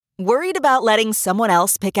Worried about letting someone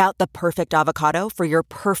else pick out the perfect avocado for your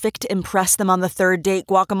perfect impress them on the third date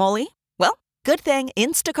guacamole? Well, good thing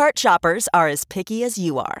Instacart shoppers are as picky as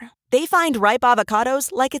you are. They find ripe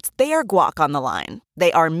avocados like it's their guac on the line.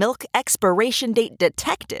 They are milk expiration date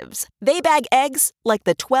detectives. They bag eggs like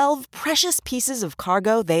the 12 precious pieces of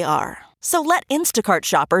cargo they are. So let Instacart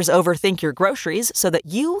shoppers overthink your groceries so that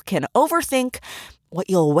you can overthink what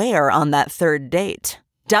you'll wear on that third date.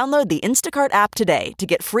 Download the Instacart app today to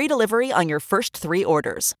get free delivery on your first 3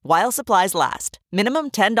 orders, while supplies last.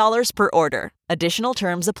 Minimum $10 per order. Additional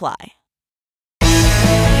terms apply.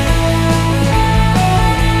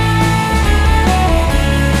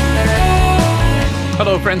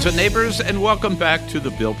 Hello, friends and neighbors, and welcome back to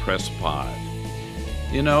the Bill Press Pod.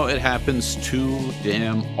 You know, it happens too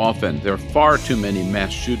damn often. There are far too many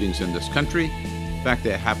mass shootings in this country. In fact,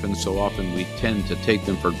 they happen so often we tend to take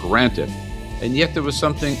them for granted. And yet there was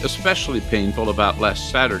something especially painful about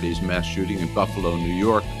last Saturday's mass shooting in Buffalo, New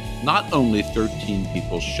York. Not only 13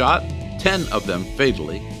 people shot, 10 of them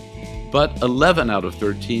fatally, but 11 out of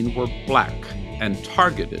 13 were black and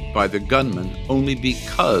targeted by the gunman only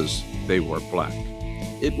because they were black.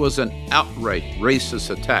 It was an outright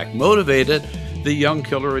racist attack, motivated, the young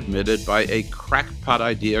killer admitted, by a crackpot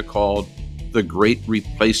idea called the Great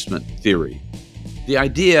Replacement Theory. The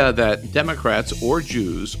idea that Democrats or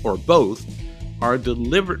Jews, or both, are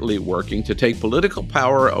deliberately working to take political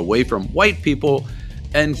power away from white people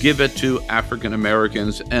and give it to African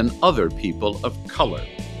Americans and other people of color.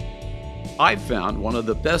 I found one of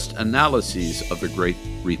the best analyses of the Great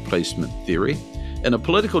Replacement Theory in a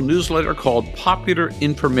political newsletter called Popular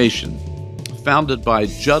Information, founded by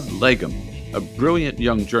Judd Legum, a brilliant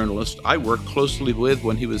young journalist I worked closely with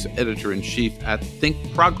when he was editor-in-chief at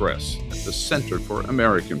Think Progress, at the Center for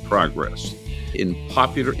American Progress. In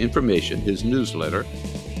Popular Information, his newsletter,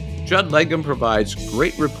 Judd Legum provides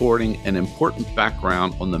great reporting and important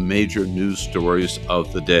background on the major news stories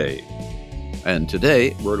of the day. And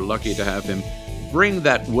today, we're lucky to have him bring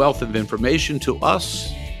that wealth of information to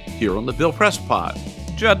us here on the Bill Press Pod.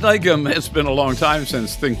 Judd Legum, it's been a long time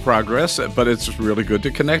since Think Progress, but it's really good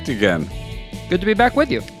to connect again. Good to be back with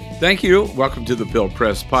you. Thank you. Welcome to the Bill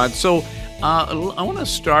Press Pod. So I want to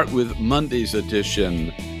start with Monday's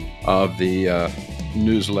edition of the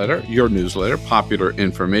newsletter, your newsletter, Popular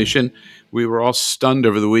Information. We were all stunned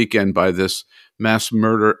over the weekend by this mass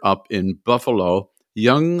murder up in Buffalo.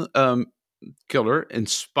 Young killer,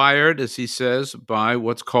 inspired, as he says, by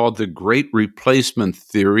what's called the Great Replacement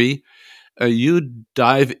Theory. You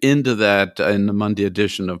dive into that in the Monday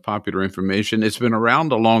edition of Popular Information. It's been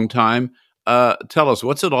around a long time. Tell us,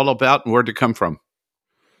 what's it all about and where'd it come from?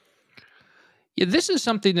 Yeah, this is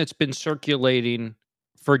something that's been circulating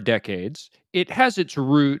for decades. It has its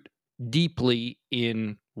root deeply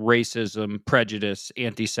in racism, prejudice,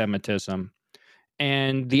 anti-Semitism.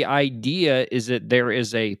 And the idea is that there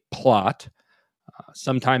is a plot.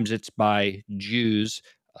 Sometimes it's by Jews.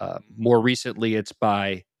 More recently, it's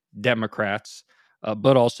by Democrats,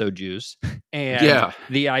 but also Jews. And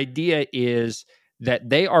the idea is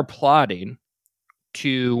that they are plotting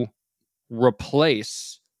to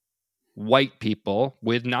replace white people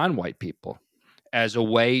with non-white people as a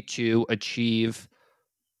way to achieve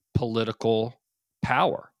political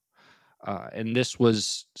power. And this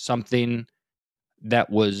was something that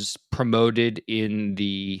was promoted in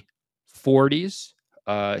the 40s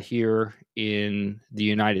here in the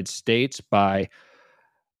United States by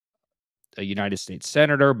a United States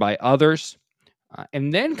senator, by others,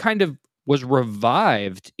 and then kind of was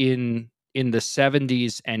revived in the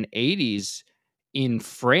 70s and 80s in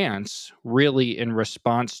France, really in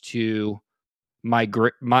response to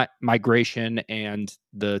migration and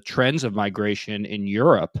the trends of migration in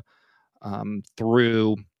Europe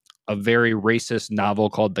through a very racist novel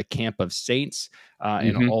called The Camp of Saints,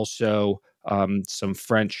 and also some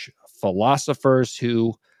French philosophers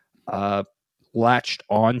who latched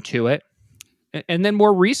onto it. And then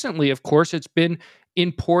more recently, of course, it's been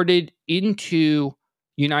imported into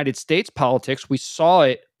United States politics. We saw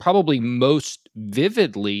it probably most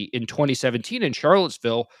vividly in 2017 in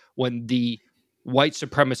Charlottesville when the white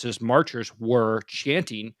supremacist marchers were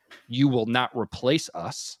chanting, "You will not replace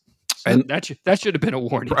us." So and that should have been a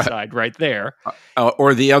warning sign right there.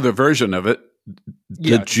 Or the other version of it,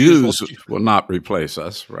 the Jews will not replace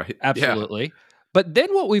us, right? Absolutely. Yeah. But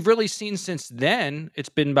then what we've really seen since then, it's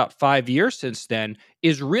been about 5 years since then,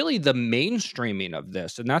 is really the mainstreaming of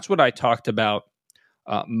this. And that's what I talked about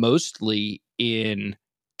mostly in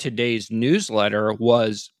today's newsletter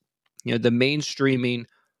was, the mainstreaming.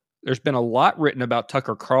 There's been a lot written about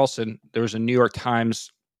Tucker Carlson. There was a New York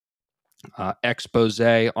Times expose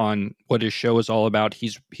on what his show is all about.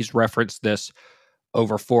 He's referenced this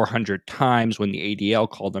over 400 times. When the ADL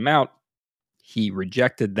called him out, he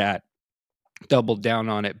rejected that, doubled down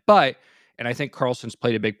on it. But, and I think Carlson's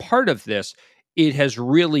played a big part of this, it has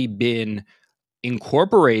really been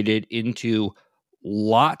incorporated into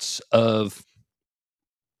lots of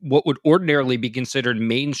what would ordinarily be considered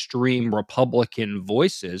mainstream Republican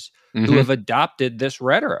voices who have adopted this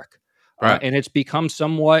rhetoric. Right. And it's become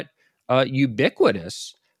somewhat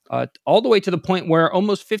ubiquitous, all the way to the point where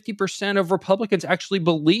almost 50% of Republicans actually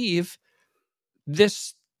believe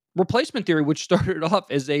this replacement theory, which started off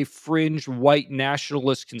as a fringe white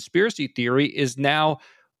nationalist conspiracy theory, is now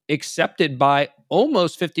accepted by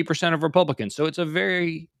almost 50% of Republicans. So it's a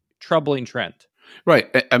very troubling trend.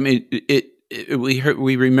 Right. I mean,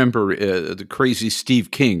 we remember the crazy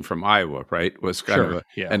Steve King from Iowa, right? Was kind of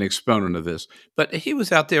an exponent of this. But he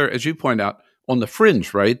was out there, as you point out, on the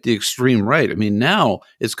fringe, right? The extreme right. I mean, now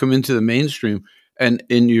it's come into the mainstream. And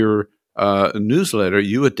in your newsletter,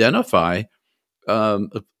 you identify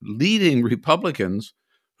leading Republicans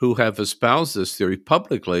who have espoused this theory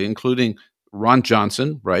publicly, including Ron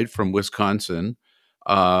Johnson, right, from Wisconsin,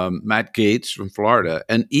 Matt Gaetz from Florida,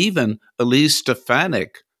 and even Elise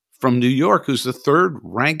Stefanik from New York, who's the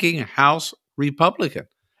third-ranking House Republican.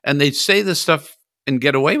 And they say this stuff and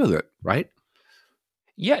get away with it, right?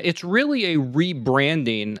 Yeah, it's really a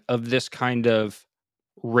rebranding of this kind of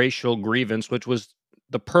racial grievance, which was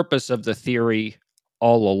the purpose of the theory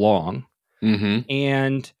all along.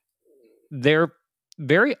 And they're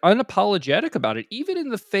very unapologetic about it, even in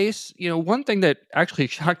the face. One thing that actually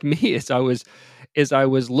shocked me as I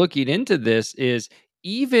was looking into this is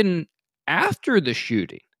even after the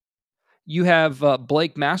shooting, you have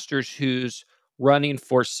Blake Masters, who's running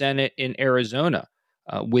for Senate in Arizona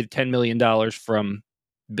with $10 million from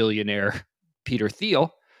billionaire Peter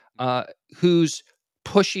Thiel, who's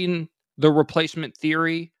pushing the replacement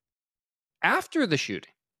theory after the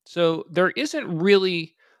shooting. So there isn't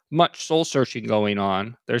really much soul searching going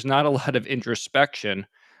on. There's not a lot of introspection.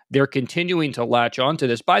 They're continuing to latch onto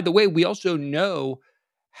this. By the way, we also know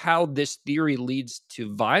how this theory leads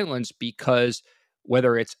to violence, because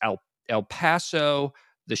whether it's El Paso,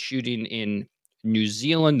 the shooting in New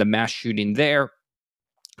Zealand, the mass shooting there,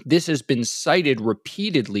 this has been cited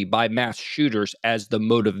repeatedly by mass shooters as the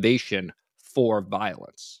motivation for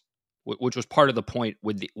violence, which was part of the point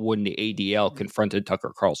when the ADL confronted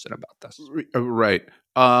Tucker Carlson about this. Right.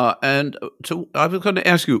 And so I was going to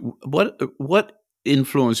ask you, what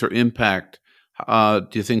influence or impact do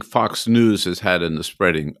you think Fox News has had in the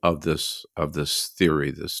spreading of this theory,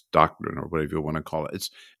 this doctrine, or whatever you want to call it?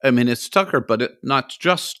 It's Tucker, but not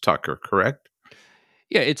just Tucker, correct?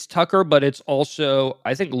 Yeah, it's Tucker, but it's also,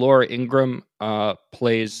 I think Laura Ingraham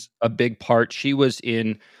plays a big part. She was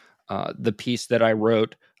in the piece that I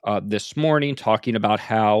wrote this morning, talking about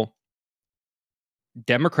how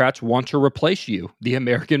Democrats want to replace you, the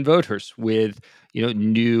American voters, with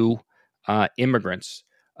new immigrants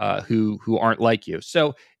who aren't like you.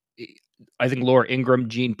 So I think Laura Ingraham,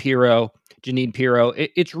 Jeanine Pirro,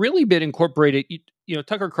 it's really been incorporated.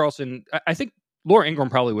 Tucker Carlson, I think Laura Ingraham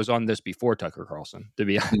probably was on this before Tucker Carlson, to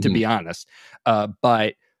be honest.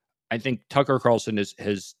 But I think Tucker Carlson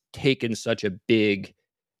has taken such a big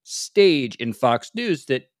stage in Fox News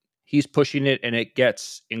that he's pushing it, and it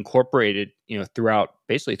gets incorporated, throughout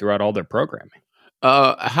all their programming.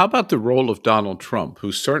 How about the role of Donald Trump,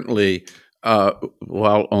 who certainly,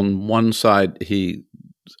 while on one side he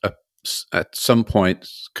at some point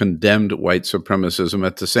condemned white supremacism,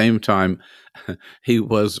 at the same time he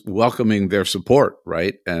was welcoming their support,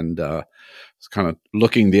 right? And kind of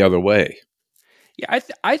looking the other way. Yeah,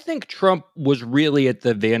 I think Trump was really at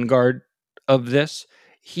the vanguard of this.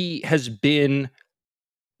 He has been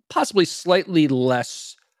possibly slightly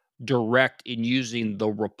less direct in using the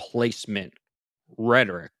replacement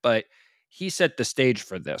rhetoric, but he set the stage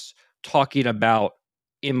for this, talking about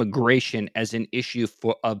immigration as an issue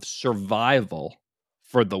of survival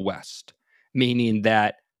for the West, meaning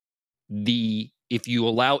that if you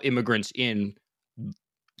allow immigrants in,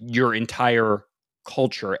 your entire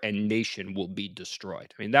culture and nation will be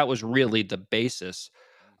destroyed. I mean, that was really the basis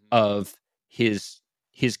of his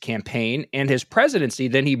campaign and his presidency.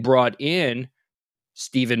 Then he brought in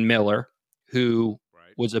Stephen Miller, who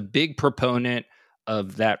was a big proponent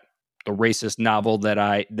of the racist novel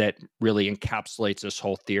that really encapsulates this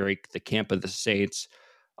whole theory, The Camp of the Saints.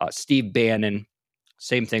 Steve Bannon,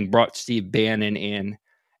 same thing, brought Steve Bannon in,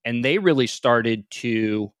 and they really started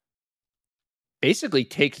to basically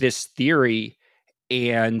take this theory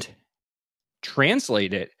and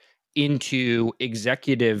translate it into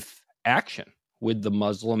executive action, with the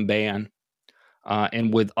Muslim ban,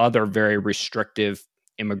 and with other very restrictive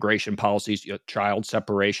immigration policies, child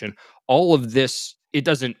separation, all of this, it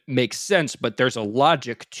doesn't make sense, but there's a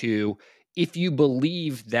logic to, if you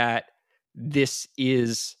believe that this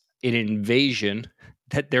is an invasion,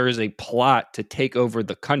 that there is a plot to take over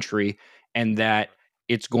the country, and that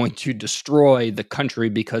it's going to destroy the country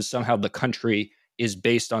because somehow the country is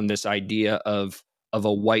based on this idea of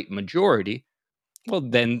a white majority, well,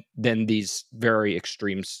 then these very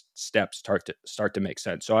extreme steps start to make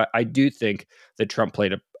sense. So I do think that Trump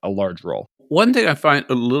played a large role. One thing I find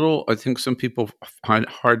I think some people find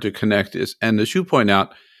hard to connect is, and as you point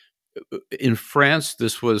out, in France,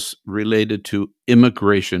 this was related to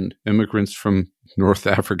immigrants from North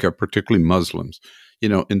Africa, particularly Muslims.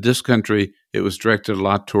 In this country, it was directed a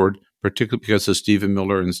lot toward, particularly because of Stephen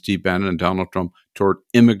Miller and Steve Bannon and Donald Trump, toward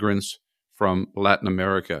immigrants from Latin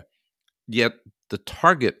America. Yet the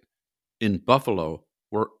target in Buffalo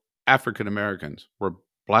were African Americans, were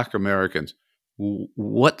Black Americans.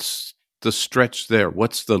 What's the stretch there?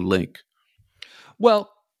 What's the link?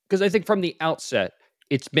 Well, because I think from the outset,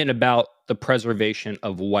 it's been about the preservation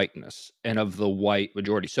of whiteness and of the white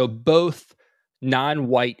majority. So both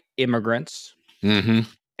non-white immigrants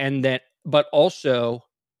and that, but also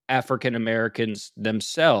African Americans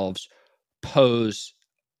themselves pose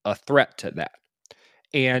a threat to that.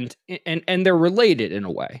 And they're related in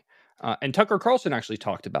a way. And Tucker Carlson actually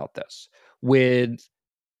talked about this with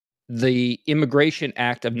the Immigration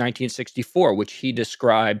Act of 1964, which he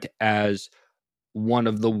described as one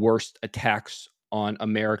of the worst attacks on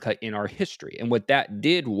America in our history. And what that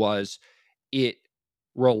did was it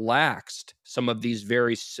relaxed some of these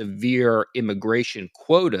very severe immigration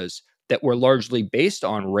quotas that were largely based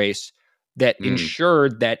on race, that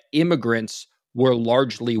ensured that immigrants were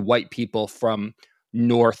largely white people from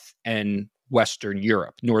Northern and Western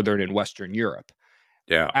Europe.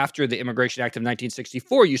 Yeah. After the Immigration Act of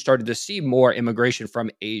 1964, you started to see more immigration from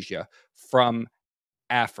Asia, from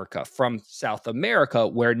Africa, from South America,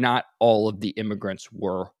 where not all of the immigrants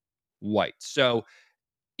were white. So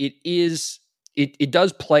it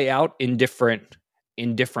does play out in different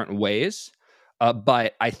ways,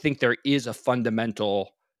 but I think there is a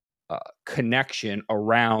fundamental connection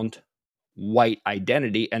around white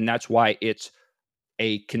identity, and that's why it's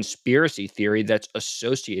a conspiracy theory that's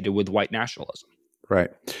associated with white nationalism. Right.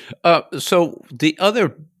 So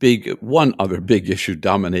one other big issue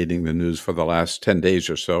dominating the news for the last 10 days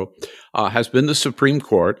or so has been the Supreme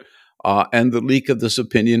Court and the leak of this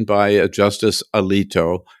opinion by Justice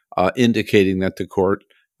Alito, indicating that the court,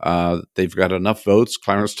 they've got enough votes,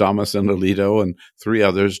 Clarence Thomas and Alito and three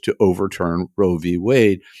others, to overturn Roe v.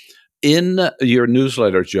 Wade. In your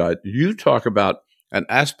newsletter, Judd, you talk about an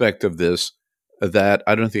aspect of this that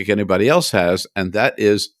I don't think anybody else has, and that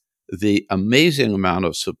is the amazing amount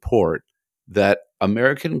of support that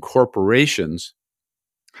American corporations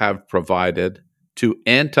have provided to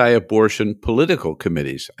anti-abortion political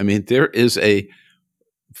committees. I mean, there is a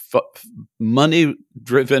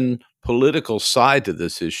money-driven political side to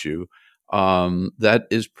this issue that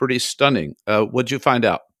is pretty stunning. What'd you find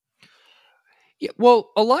out? Yeah, well,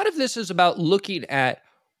 a lot of this is about looking at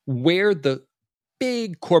where the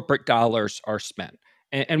big corporate dollars are spent.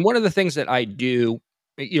 And one of the things that I do,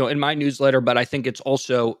 in my newsletter, but I think it's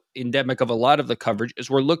also endemic of a lot of the coverage, is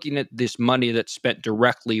we're looking at this money that's spent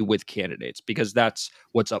directly with candidates, because that's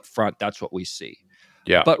what's up front. That's what we see.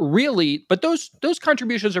 Yeah. But those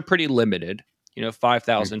contributions are pretty limited,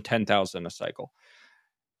 5,000, 10,000 a cycle.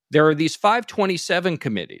 There are these 527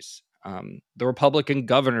 committees, the Republican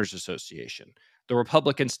Governors Association, the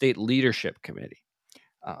Republican State Leadership Committee.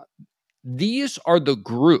 These are the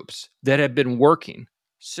groups that have been working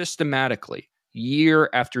systematically year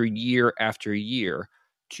after year after year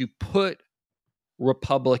to put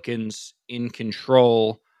Republicans in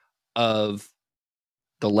control of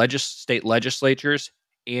the state legislatures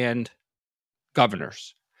and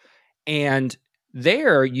governors. And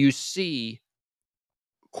there you see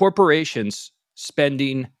corporations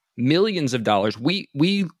spending millions of dollars.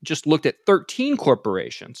 We just looked at 13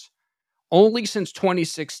 corporations only since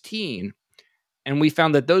 2016, and we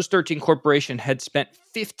found that those 13 corporations had spent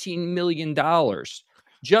 $15 million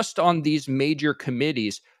just on these major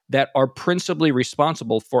committees that are principally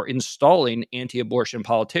responsible for installing anti-abortion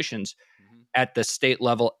politicians at the state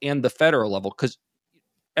level and the federal level. Because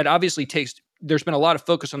it obviously there's been a lot of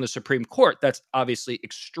focus on the Supreme Court. That's obviously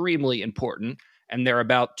extremely important, and they're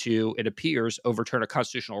about to, it appears, overturn a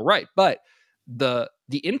constitutional right. But the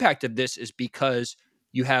impact of this is because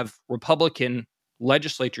you have Republican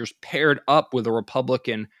legislatures paired up with a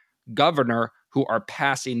Republican governor who are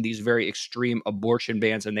passing these very extreme abortion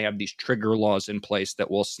bans, and they have these trigger laws in place that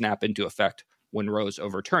will snap into effect when Roe's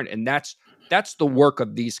overturned. And that's the work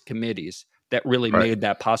of these committees that really Right. made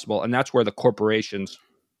that possible. And that's where the corporations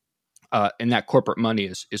and that corporate money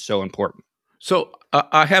is so important. So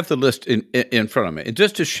I have the list in front of me. And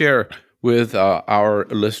just to share with our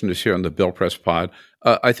listeners here on the Bill Press Pod,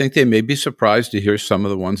 I think they may be surprised to hear some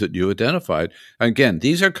of the ones that you identified. Again,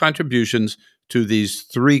 these are contributions to these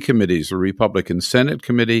three committees: the Republican Senate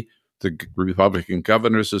Committee, the Republican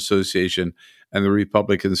Governors Association, and the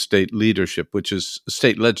Republican State Leadership, which is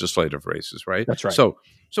state legislative races, right? That's right. So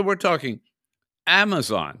we're talking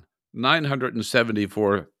Amazon,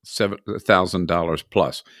 $974,000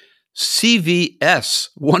 plus. CVS,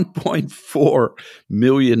 $1.4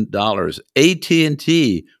 million.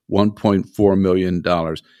 AT&T, $1.4 million.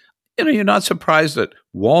 You're not surprised at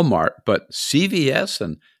Walmart, but CVS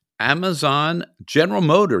and Amazon, General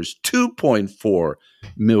Motors, $2.4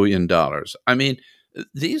 million. I mean,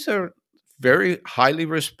 these are very highly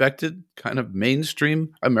respected kind of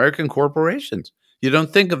mainstream American corporations. You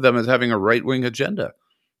don't think of them as having a right-wing agenda,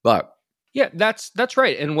 but... Yeah, that's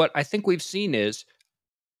right. And what I think we've seen is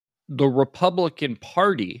the Republican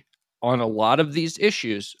Party on a lot of these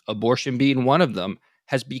issues, abortion being one of them,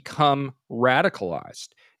 has become radicalized,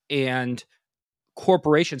 and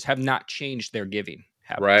corporations have not changed their giving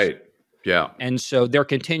habits. Right. Yeah. And so they're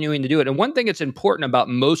continuing to do it. And one thing that's important about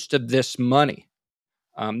most of this money,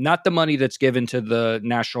 not the money that's given to the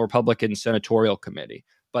National Republican Senatorial Committee,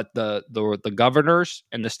 but the governors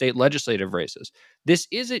and the state legislative races, this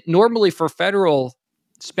isn't normally for federal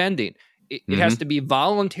spending. It has to be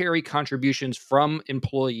voluntary contributions from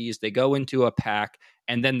employees. They go into a PAC,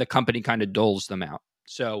 and then the company kind of doles them out.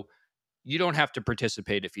 So you don't have to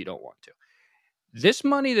participate if you don't want to. This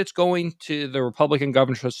money that's going to the Republican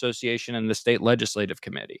Governors Association and the State Legislative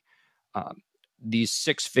Committee, these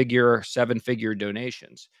 6-figure, 7-figure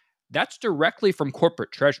donations, that's directly from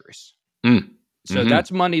corporate treasuries. So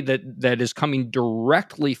that's money that is coming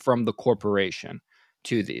directly from the corporation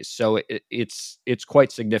to these. So it's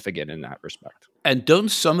quite significant in that respect. And don't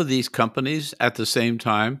some of these companies at the same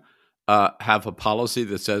time have a policy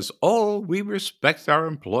that says, oh, we respect our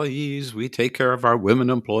employees, we take care of our women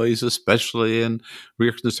employees especially, and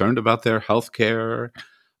we're concerned about their health care.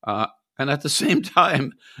 And at the same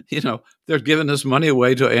time, they're giving this money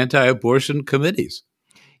away to anti-abortion committees.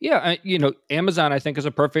 Yeah, Amazon, I think, is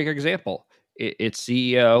a perfect example. Its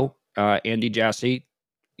CEO, Andy Jassy,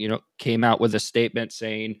 came out with a statement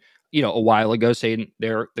saying, a while ago, saying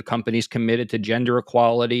the company's committed to gender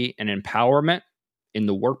equality and empowerment in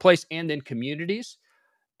the workplace and in communities.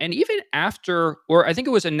 And even after, or I think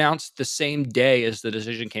it was announced the same day as the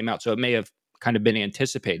decision came out, so it may have kind of been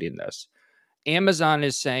anticipating this, Amazon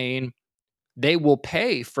is saying they will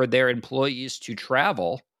pay for their employees to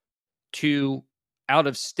travel to out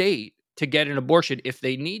of state to get an abortion if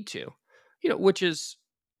they need to, which is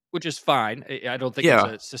fine. I don't think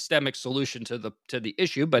it's a systemic solution to the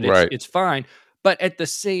issue, but it's fine. But at the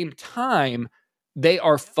same time, they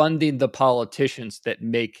are funding the politicians that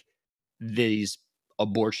make these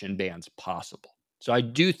abortion bans possible. So I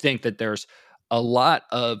do think that there's a lot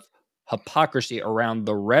of hypocrisy around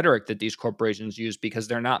the rhetoric that these corporations use because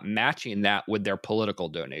they're not matching that with their political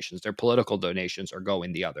donations. Their political donations are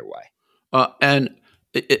going the other way. And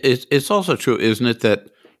it's also true, isn't it, that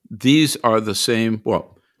these are the same,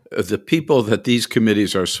 the people that these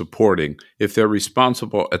committees are supporting, if they're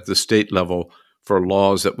responsible at the state level for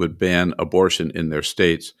laws that would ban abortion in their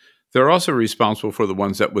states, they're also responsible for the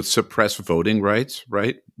ones that would suppress voting rights,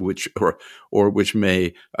 right? Which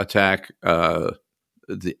may attack the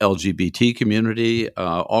LGBT community,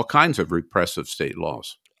 all kinds of repressive state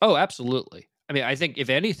laws. Oh, absolutely. I mean, I think if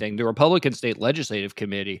anything, the Republican State Legislative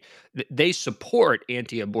Committee, they support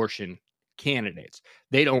anti-abortion candidates.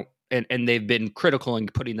 They don't, and they've been critical in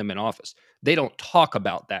putting them in office. They don't talk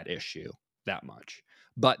about that issue that much,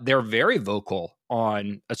 but they're very vocal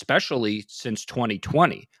on, especially since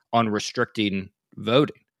 2020, on restricting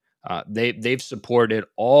voting. They've supported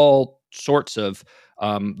all sorts of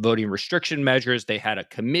voting restriction measures. They had a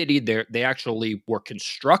committee there. They actually were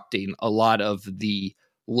constructing a lot of the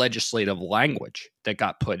legislative language that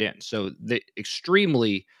got put in. So they're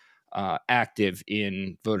extremely active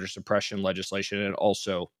in voter suppression legislation and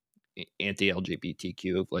also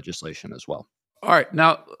anti-LGBTQ legislation as well. All right.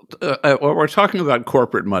 Now, we're talking about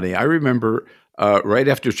corporate money. I remember right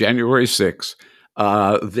after January 6th,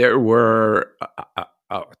 there were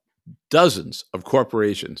dozens of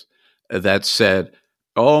corporations that said,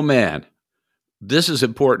 oh, man, this is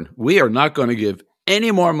important. We are not going to give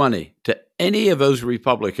any more money to any of those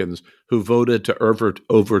Republicans who voted to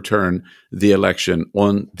overturn the election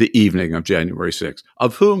on the evening of January 6th,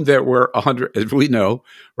 of whom there were 100, as we know,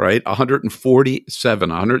 right,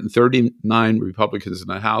 139 Republicans in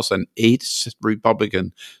the House and 8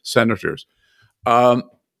 Republican senators. How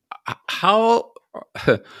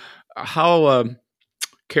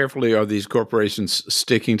carefully are these corporations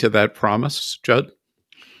sticking to that promise, Judd?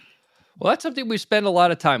 Well, that's something we spend a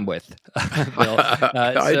lot of time with, Bill.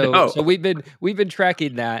 I know. So we've been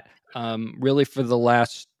tracking that really for the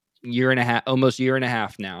last year and a half, almost year and a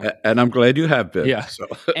half now. And I'm glad you have been. Yeah. So.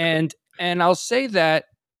 and I'll say that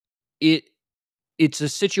it's a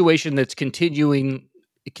situation that's continuing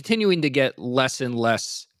to get less and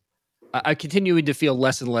less. I'm continuing to feel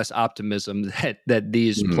less and less optimism that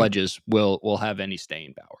these pledges will have any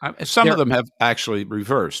staying power. Some of them have actually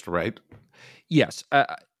reversed, right? Yes.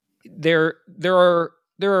 There are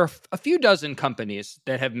a few dozen companies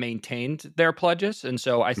that have maintained their pledges, and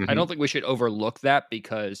so I don't think we should overlook that,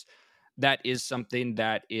 because that is something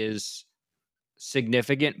that is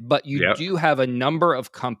significant. But you do have a number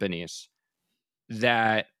of companies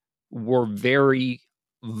that were very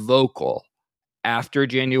vocal after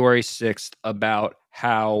January 6th about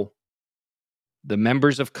how the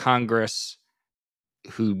members of Congress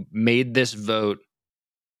who made this vote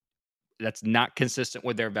that's not consistent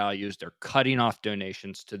with their values, they're cutting off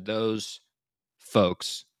donations to those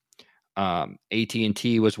folks.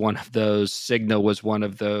 AT&T was one of those. Cigna was one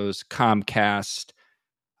of those. Comcast,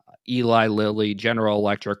 Eli Lilly, General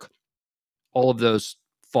Electric, all of those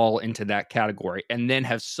fall into that category, and then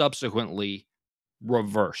have subsequently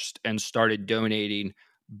reversed and started donating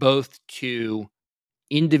both to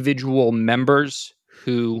individual members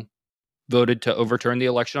who voted to overturn the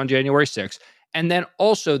election on January 6th, and then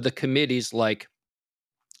also the committees like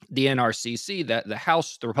the NRCC, that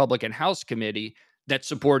the Republican House Committee, that's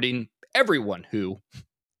supporting everyone who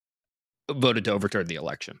voted to overturn the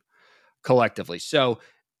election collectively. So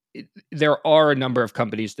there are a number of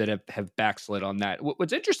companies that have backslid on that.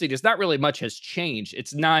 What's interesting is not really much has changed.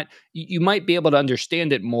 It's not, you might be able to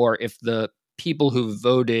understand it more if the people who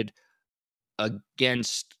voted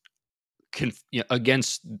against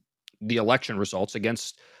the election results,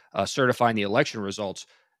 against certifying the election results,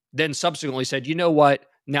 then subsequently said, you know what,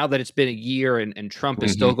 now that it's been a year and Trump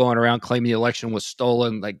is still going around claiming the election was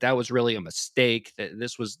stolen, like that was really a mistake,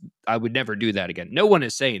 I would never do that again. No one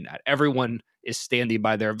is saying that. Everyone is standing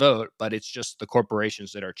by their vote, but it's just the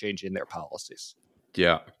corporations that are changing their policies.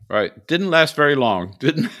 Yeah, right. Didn't last very long.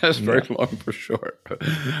 For sure.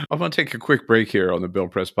 I'm going to take a quick break here on the Bill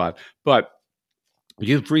Press Pod, but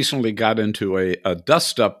you've recently got into a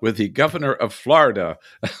dust-up with the governor of Florida.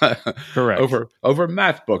 Correct. over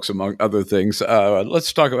math books, among other things.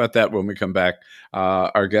 Let's talk about that when we come back.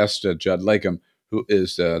 Our guest, Judd Legum, who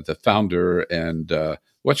is the founder and,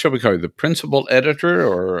 what shall we call you, the principal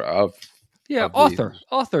editor author.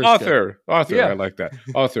 Author. Yeah. I like that.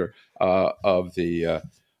 Author of the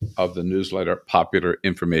newsletter Popular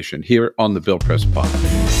Information here on the Bill Press Pod.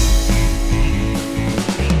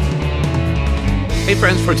 Hey,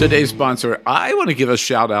 friends, for today's sponsor, I want to give a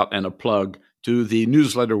shout out and a plug to the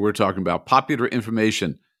newsletter we're talking about, Popular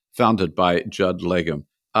Information, founded by Judd Legum.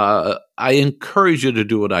 I encourage you to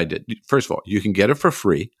do what I did. First of all, you can get it for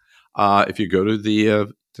free if you go to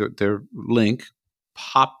their link,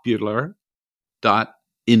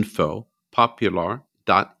 popular.info,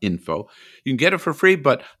 popular.info. You can get it for free,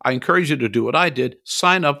 but I encourage you to do what I did.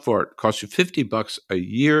 Sign up for it. It costs you $50 a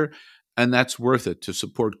year. And that's worth it to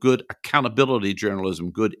support good accountability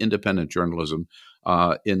journalism, good independent journalism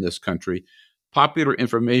in this country. Popular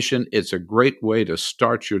Information, it's a great way to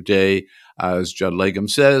start your day. As Judd Legum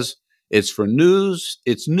says, it's for news.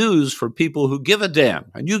 It's news for people who give a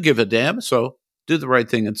damn. And you give a damn, so do the right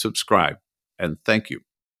thing and subscribe. And thank you.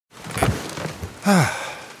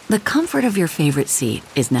 The comfort of your favorite seat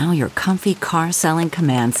is now your comfy car selling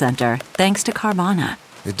command center, thanks to Carvana.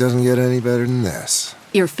 It doesn't get any better than this.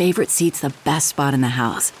 Your favorite seat's the best spot in the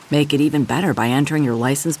house. Make it even better by entering your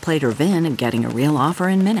license plate or VIN and getting a real offer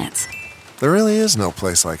in minutes. There really is no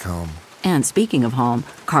place like home. And speaking of home,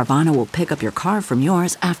 Carvana will pick up your car from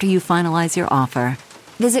yours after you finalize your offer.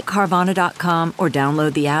 Visit Carvana.com or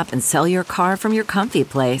download the app and sell your car from your comfy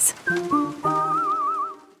place.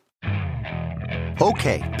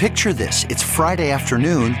 Okay, picture this. It's Friday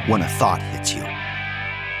afternoon when a thought hits you.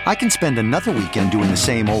 I can spend another weekend doing the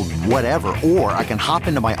same old whatever, or I can hop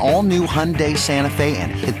into my all-new Hyundai Santa Fe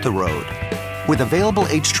and hit the road. With available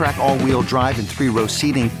H-Track all-wheel drive and 3-row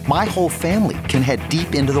seating, my whole family can head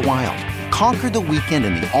deep into the wild. Conquer the weekend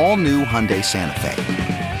in the all-new Hyundai Santa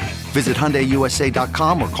Fe. Visit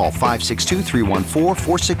HyundaiUSA.com or call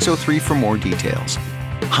 562-314-4603 for more details.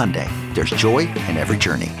 Hyundai, there's joy in every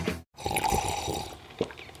journey.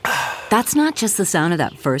 That's not just the sound of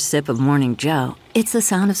that first sip of Morning Joe. It's the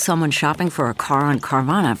sound of someone shopping for a car on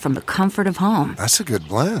Carvana from the comfort of home. That's a good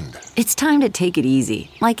blend. It's time to take it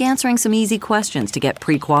easy, like answering some easy questions to get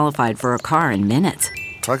pre-qualified for a car in minutes.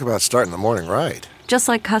 Talk about starting the morning right. Just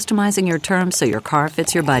like customizing your terms so your car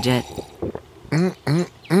fits your budget.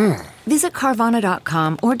 Visit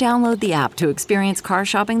Carvana.com or download the app to experience car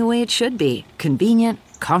shopping the way it should be. Convenient,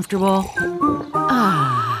 comfortable.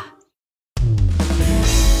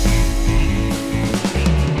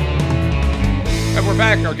 And we're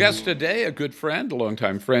back. Our guest today, a good friend, a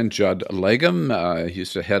longtime friend, Judd Legum. He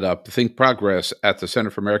used to head up Think Progress at the Center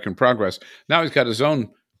for American Progress. Now he's got his own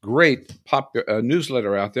great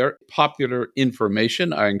newsletter out there, Popular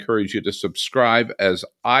Information. I encourage you to subscribe as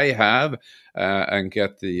I have and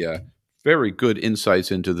get the very good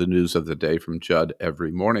insights into the news of the day from Judd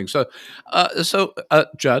every morning. So,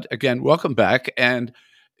 Judd, again, welcome back. And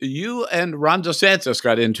you and Ron DeSantis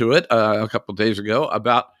got into it a couple of days ago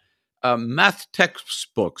about math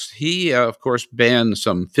textbooks. He, of course, banned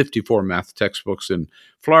some 54 math textbooks in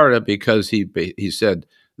Florida because he said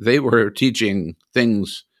they were teaching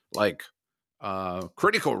things like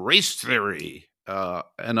critical race theory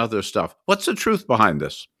and other stuff. What's the truth behind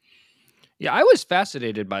this? Yeah, I was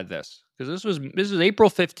fascinated by this because this is April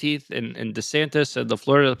 15th, and DeSantis and the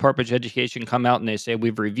Florida Department of Education come out and they say,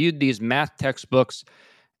 we've reviewed these math textbooks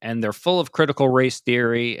and they're full of critical race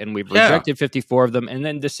theory, and we've rejected 54 of them. And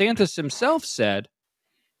then DeSantis himself said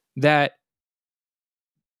that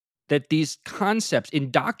these concepts,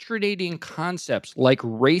 indoctrinating concepts like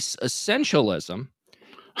race essentialism,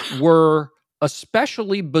 were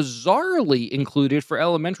especially bizarrely included for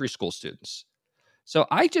elementary school students. So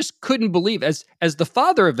I just couldn't believe, as the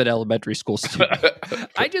father of an elementary school student,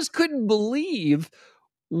 I just couldn't believe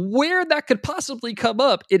where that could possibly come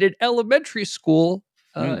up in an elementary school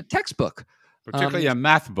textbook. Particularly a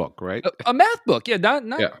math book, right? A math book, yeah,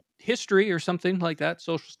 not history or something like that,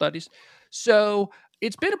 social studies. So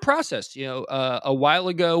it's been a process. A while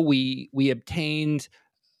ago, we obtained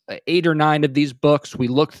 8 or 9 of these books. We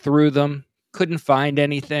looked through them, couldn't find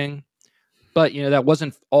anything. But, that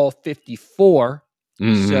wasn't all 54.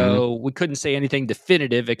 Mm-hmm. So we couldn't say anything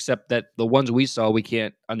definitive except that the ones we saw, we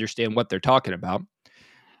can't understand what they're talking about.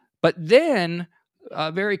 But then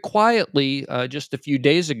very quietly, just a few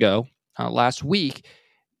days ago, last week,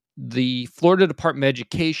 the Florida Department of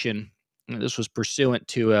Education, this was pursuant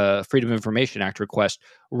to a Freedom of Information Act request,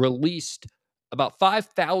 released about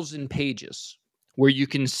 5,000 pages where you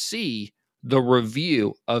can see the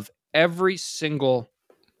review of every single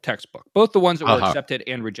textbook, both the ones that were accepted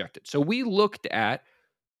and rejected. So we looked at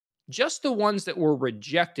just the ones that were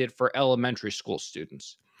rejected for elementary school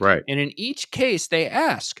students. Right. And in each case, they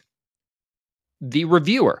ask the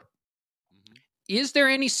reviewer, is there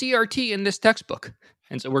any CRT in this textbook?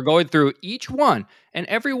 And so we're going through each one, and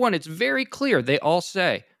every one, it's very clear. They all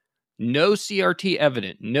say, no CRT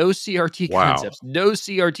evident, no CRT concepts, no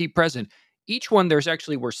CRT present. Each one,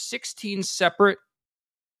 were 16 separate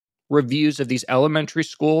reviews of these elementary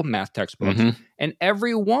school math textbooks, and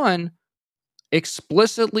every one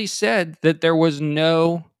explicitly said that there was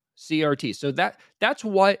no CRT. So that's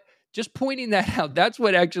what, just pointing that out, that's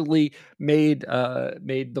what actually made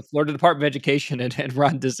the Florida Department of Education and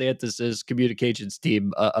Ron DeSantis' communications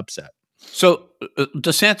team upset. So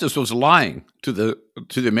DeSantis was lying to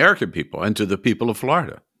the American people and to the people of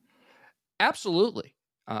Florida. Absolutely.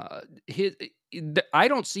 I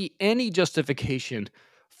don't see any justification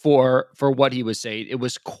for what he was saying. It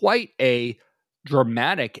was quite a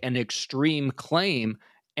dramatic and extreme claim.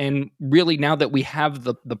 And really, now that we have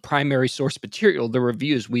the primary source material, the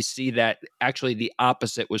reviews, we see that actually the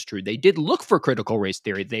opposite was true. They did look for critical race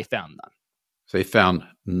theory. They found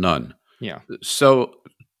none. Yeah. So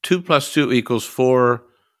 2 + 2 = 4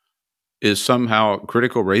 is somehow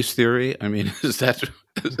critical race theory? I mean, is that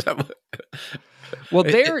what? Well,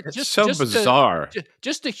 they're it's just so bizarre.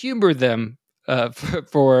 Just to humor them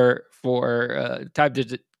for time,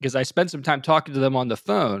 because I spent some time talking to them on the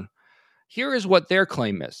phone. Here is what their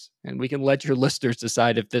claim is, and we can let your listeners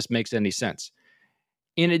decide if this makes any sense.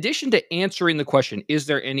 In addition to answering the question, is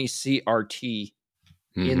there any CRT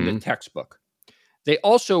in the textbook, they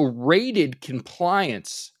also rated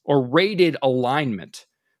compliance or rated alignment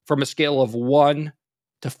from a scale of 1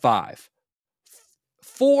 to 5.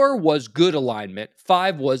 4 was good alignment,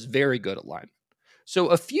 5 was very good alignment. So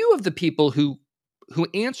a few of the people who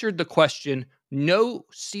answered the question, no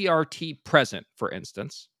CRT present, for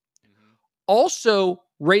instance, also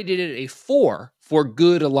rated it a 4 for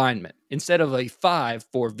good alignment instead of a 5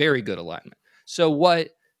 for very good alignment. So what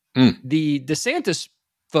the DeSantis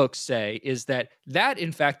folks say is that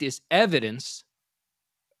in fact is evidence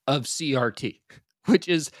of CRT, which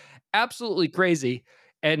is absolutely crazy.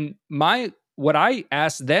 And what I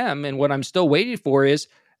asked them and what I'm still waiting for is,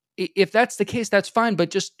 if that's the case, that's fine,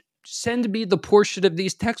 but just send me the portion of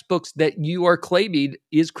these textbooks that you are claiming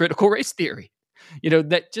is critical race theory.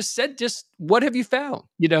 That just what have you found?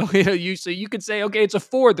 So you could say, okay, it's a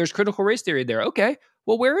 4. There's critical race theory there. Okay,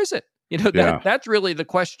 well, where is it? That's really the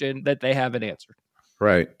question that they haven't answered.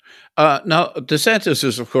 Right. Now, DeSantis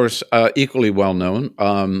is, of course, equally well known,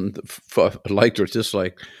 liked or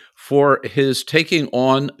disliked, for his taking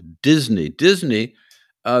on Disney. Disney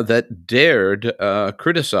that dared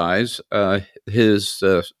criticize his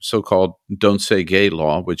so-called "Don't Say Gay"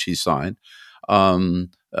 law, which he signed.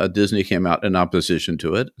 Disney came out in opposition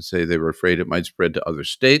to it, say they were afraid it might spread to other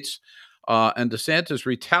states. And DeSantis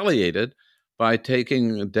retaliated by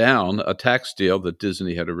taking down a tax deal that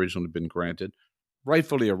Disney had originally been granted.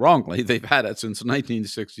 Rightfully or wrongly, they've had it since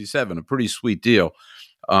 1967, a pretty sweet deal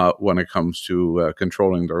when it comes to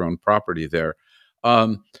controlling their own property there.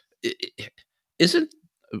 How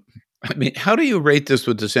do you rate this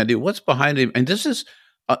with DeSantis? What's behind him? And this is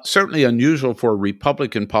certainly unusual for a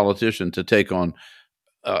Republican politician to take on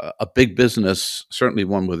a big business, certainly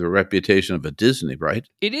one with a reputation of a Disney, right?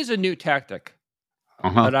 It is a new tactic.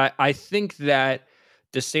 But I think that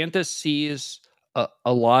DeSantis sees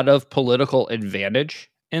a lot of political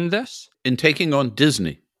advantage in this. In taking on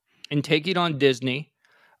Disney.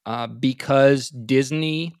 Because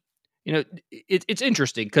Disney, it's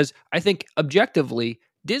interesting because I think objectively,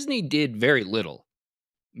 Disney did very little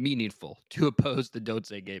meaningful to oppose the Don't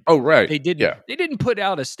Say Gay bill. Oh, right. They didn't put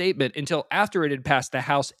out a statement until after it had passed the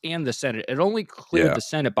House and the Senate. It only cleared the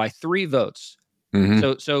Senate by 3 votes.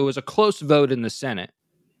 Mm-hmm. So it was a close vote in the Senate.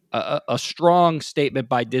 A strong statement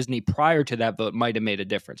by Disney prior to that vote might have made a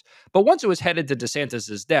difference. But once it was headed to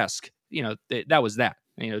DeSantis's desk, that was that.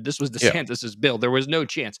 This was DeSantis's bill. There was no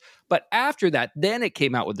chance. But after that, then it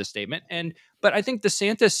came out with the statement. But I think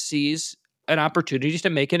DeSantis sees an opportunity to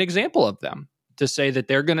make an example of them, to say that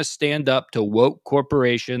they're going to stand up to woke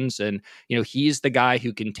corporations, and he's the guy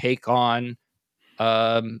who can take on,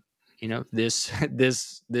 this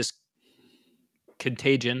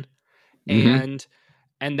contagion, and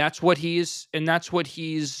that's what he's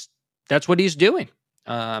doing.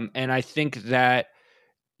 And I think that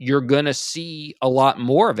you're going to see a lot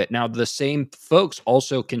more of it. Now, the same folks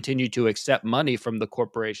also continue to accept money from the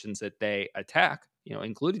corporations that they attack,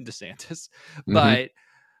 including DeSantis. But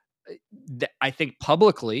I think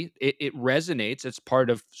publicly it resonates. It's part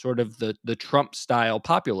of sort of the Trump style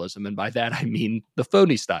populism. And by that, I mean the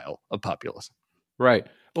phony style of populism. Right.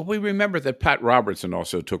 But we remember that Pat Robertson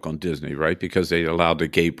also took on Disney, right? Because they allowed the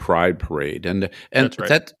gay pride parade. And That's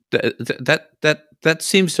right. that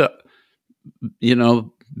seems to,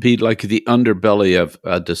 be like the underbelly of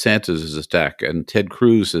DeSantis' attack. And Ted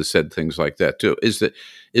Cruz has said things like that too. Is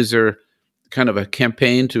there kind of a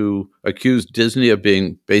campaign to accuse Disney of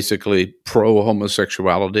being basically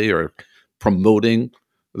pro-homosexuality or promoting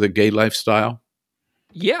the gay lifestyle?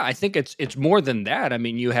 Yeah, I think it's more than that. I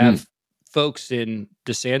mean, you have folks in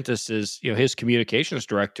DeSantis's, his communications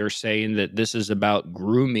director saying that this is about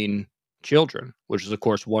grooming children, which is of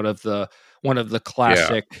course one of the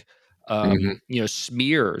classic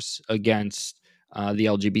smears against the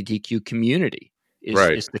LGBTQ community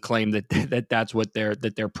is the claim that's what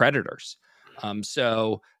they're predators.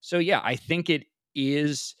 So yeah, I think it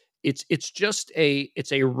is. It's just a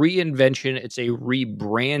reinvention. It's a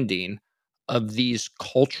rebranding of these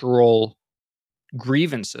cultural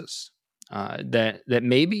grievances that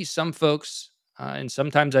maybe some folks, and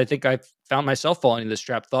sometimes I think I've found myself falling into this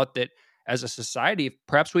trap, thought that as a society,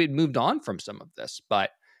 perhaps we had moved on from some of this,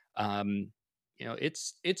 but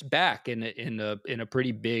it's back in a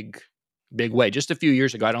pretty big way. Just a few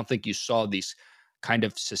years ago, I don't think you saw these kind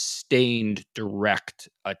of sustained direct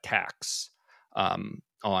attacks on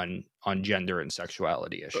gender and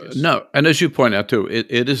sexuality issues. No, and as you point out too,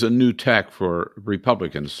 it is a new tack for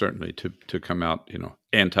Republicans certainly to come out,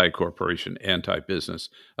 anti-corporation, anti-business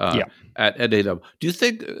at a level. Do you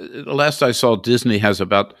think, last I saw, Disney has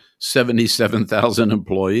about 77,000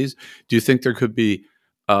 employees? Do you think there could be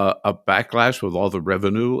a backlash with all the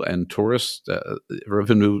revenue and tourist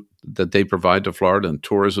revenue that they provide to Florida and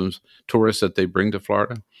tourists that they bring to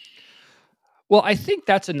Florida? Well, I think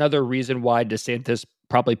that's another reason why DeSantis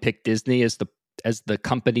probably picked Disney as the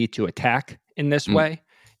company to attack in this way,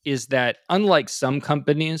 is that unlike some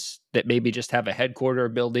companies that maybe just have a headquarter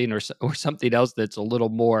building or something else that's a little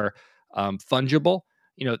more fungible,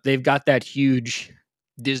 they've got that huge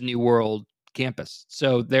Disney World campus.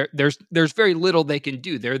 So there's very little they can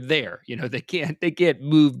do. They're there. They can't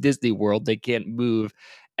move Disney World. They can't move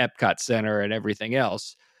Epcot Center and everything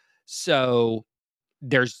else. So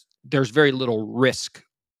there's very little risk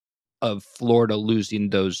of Florida losing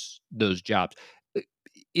those jobs.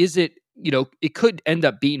 Is it, it could end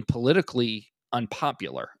up being politically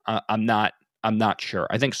unpopular. I'm not sure.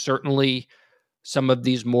 I think certainly some of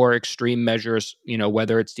these more extreme measures,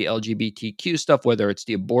 whether it's the LGBTQ stuff, whether it's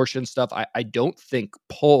the abortion stuff, I don't think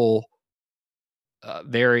poll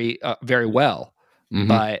very well. Mm-hmm.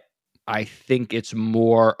 But I think it's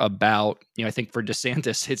more about, I think for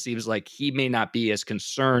DeSantis, it seems like he may not be as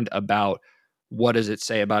concerned about what does it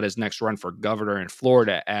say about his next run for governor in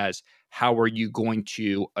Florida as how are you going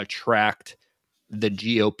to attract the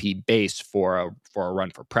GOP base for a run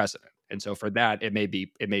for president. And so for that, it may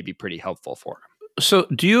be pretty helpful for him. So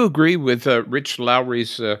do you agree with Rich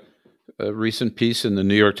Lowry's recent piece in the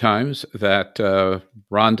New York Times that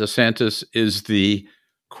Ron DeSantis is the,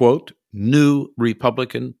 quote, new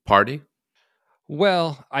Republican Party?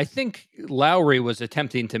 Well, I think Lowry was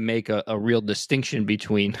attempting to make a real distinction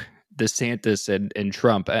between DeSantis and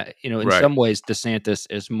Trump. In some ways, DeSantis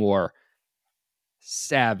is more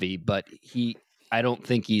savvy, but I don't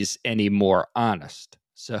think he's any more honest.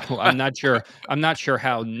 So I'm not sure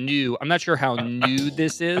how new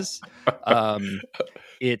this is.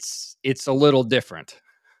 It's a little different.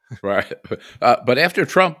 Right. But after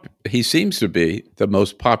Trump, he seems to be the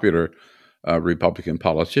most popular Republican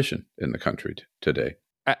politician in the country today.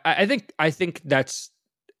 I think that's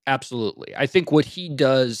absolutely. I think what he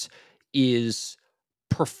does is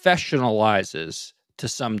professionalizes to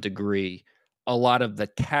some degree a lot of the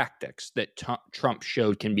tactics that Trump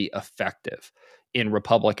showed can be effective in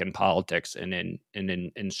Republican politics and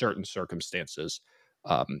in certain circumstances,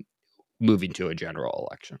 moving to a general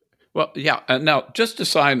election. Well, yeah. Now, just a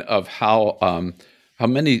sign of how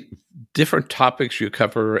many different topics you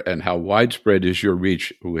cover and how widespread is your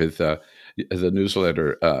reach with the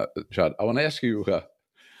newsletter, John, I want to ask you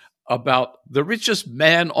about the richest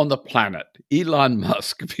man on the planet, Elon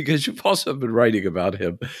Musk, because you've also been writing about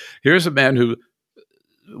him. Here's a man who,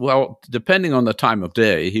 well, depending on the time of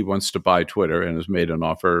day, he wants to buy Twitter and has made an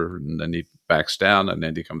offer, and then he backs down, and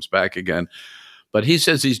then he comes back again. But he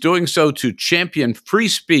says he's doing so to champion free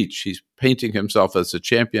speech. He's painting himself as a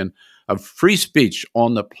champion of free speech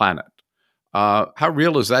on the planet. How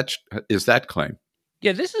real is that claim?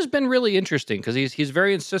 Yeah, this has been really interesting because he's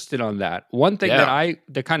very insistent on that. One thing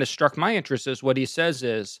that kind of struck my interest is what he says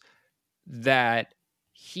is that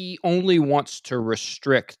he only wants to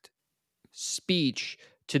restrict speech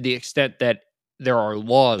to the extent that there are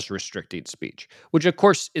laws restricting speech, which of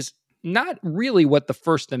course is not really what the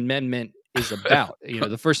First Amendment is about.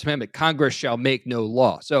 The First Amendment, Congress shall make no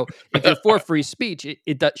law. So if you're for free speech,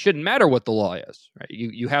 it shouldn't matter what the law is, right?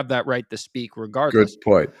 You have that right to speak regardless. Good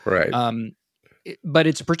point, right. But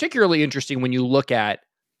it's particularly interesting when you look at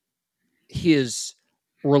his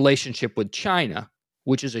relationship with China,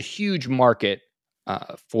 which is a huge market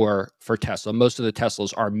for Tesla. Most of the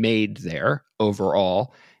Teslas are made there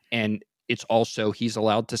overall. And it's also, he's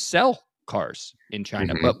allowed to sell cars in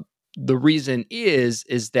China. Mm-hmm. But the reason is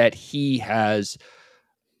that he has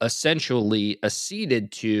essentially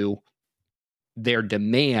acceded to their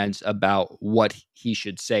demands about what he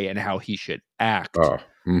should say and how he should act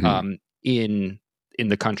in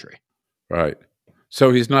the country. Right.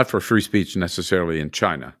 So he's not for free speech necessarily in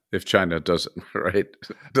China, if China doesn't, right?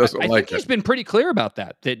 I think he's been pretty clear about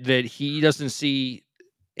that he doesn't see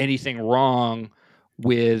anything wrong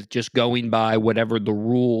with just going by whatever the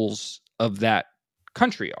rules of that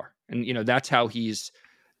country are. And, that's how he's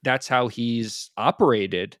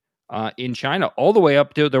operated in China all the way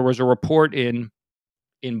up to, there was a report in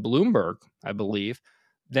Bloomberg, I believe,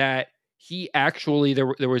 that he actually,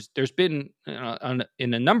 there's been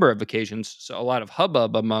in a number of occasions, a lot of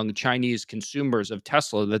hubbub among Chinese consumers of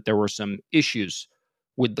Tesla that there were some issues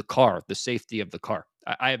with the car, the safety of the car.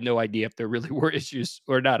 I have no idea if there really were issues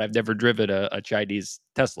or not. I've never driven a Chinese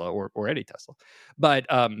Tesla or any Tesla, but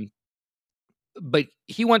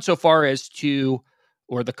he went so far as to,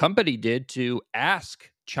 or the company did, to ask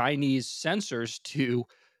Chinese censors to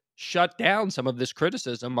shut down some of this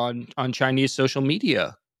criticism on Chinese social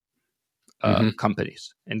media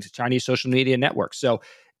companies and Chinese social media networks. So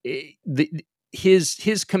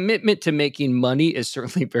his commitment to making money is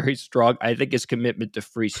certainly very strong. I think his commitment to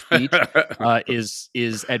free speech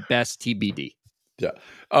is at best TBD. Yeah.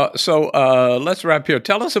 So let's wrap here.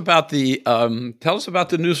 Tell us about the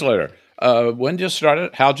newsletter. When did you start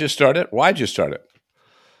it? How'd you start it? Why'd you start it?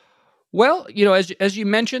 Well, as you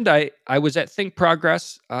mentioned, I was at Think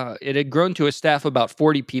Progress. It had grown to a staff of about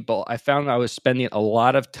 40 people. I found I was spending a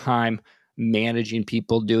lot of time managing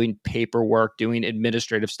people, doing paperwork, doing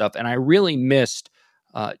administrative stuff, and I really missed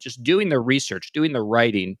just doing the research, doing the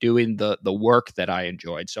writing, doing the work that I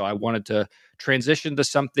enjoyed. So I wanted to transition to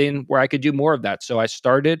something where I could do more of that. So I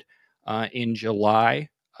started in July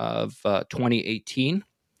of 2018,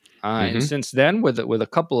 and since then, with a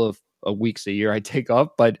couple of weeks a year I take off,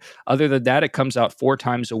 but other than that, it comes out 4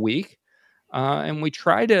 times a week, and we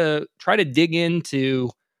try to dig into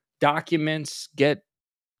documents, get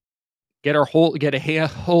a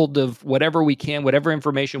hold of whatever we can, whatever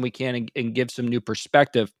information we can, and give some new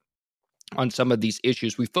perspective on some of these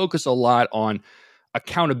issues. We focus a lot on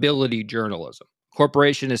accountability journalism.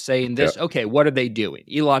 Corporation is saying this, okay, what are they doing?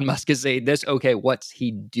 Elon Musk is saying this, okay, what's he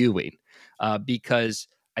doing? Because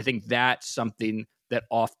I think that's something that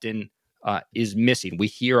often is missing. We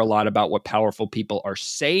hear a lot about what powerful people are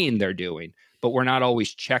saying they're doing, but we're not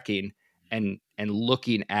always checking and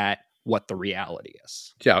looking at what the reality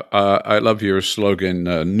is. Yeah, I love your slogan,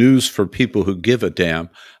 news for people who give a damn.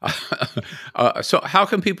 So how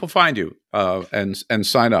can people find you and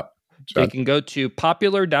sign up? They can go to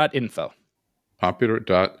popular.info.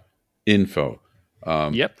 Popular.info.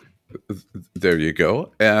 Yep. There you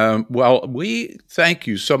go. Well, we thank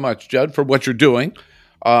you so much, Judd, for what you're doing.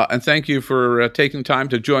 And thank you for taking time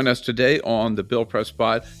to join us today on the Bill Press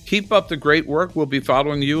Pod. Keep up the great work. We'll be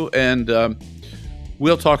following you, and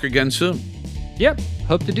we'll talk again soon. Yep.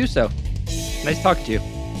 Hope to do so. Nice talking to you.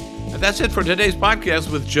 And that's it for today's podcast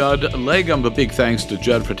with Judd Legum. A big thanks to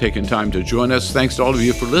Judd for taking time to join us. Thanks to all of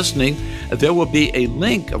you for listening. There will be a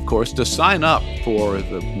link, of course, to sign up for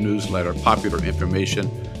the newsletter, Popular Information,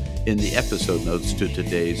 in the episode notes to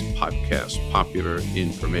today's podcast, Popular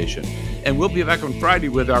Information. And we'll be back on Friday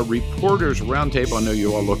with our Reporters Roundtable. I know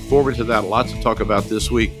you all look forward to that. Lots to talk about this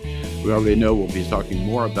week. We already know we'll be talking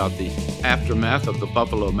more about the aftermath of the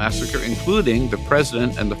Buffalo massacre, including the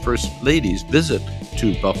President and the First Lady's visit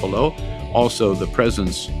to Buffalo, also the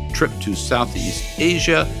President's trip to Southeast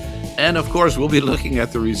Asia, and of course, we'll be looking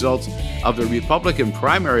at the results of the Republican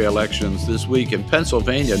primary elections this week in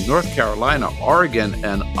Pennsylvania, North Carolina, Oregon,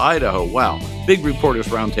 and Idaho. Wow, big Reporters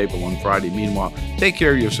Roundtable on Friday. Meanwhile, take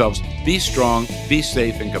care of yourselves, be strong, be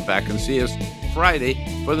safe, and come back and see us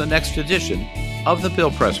Friday for the next edition of the Bill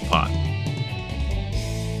Press Pod.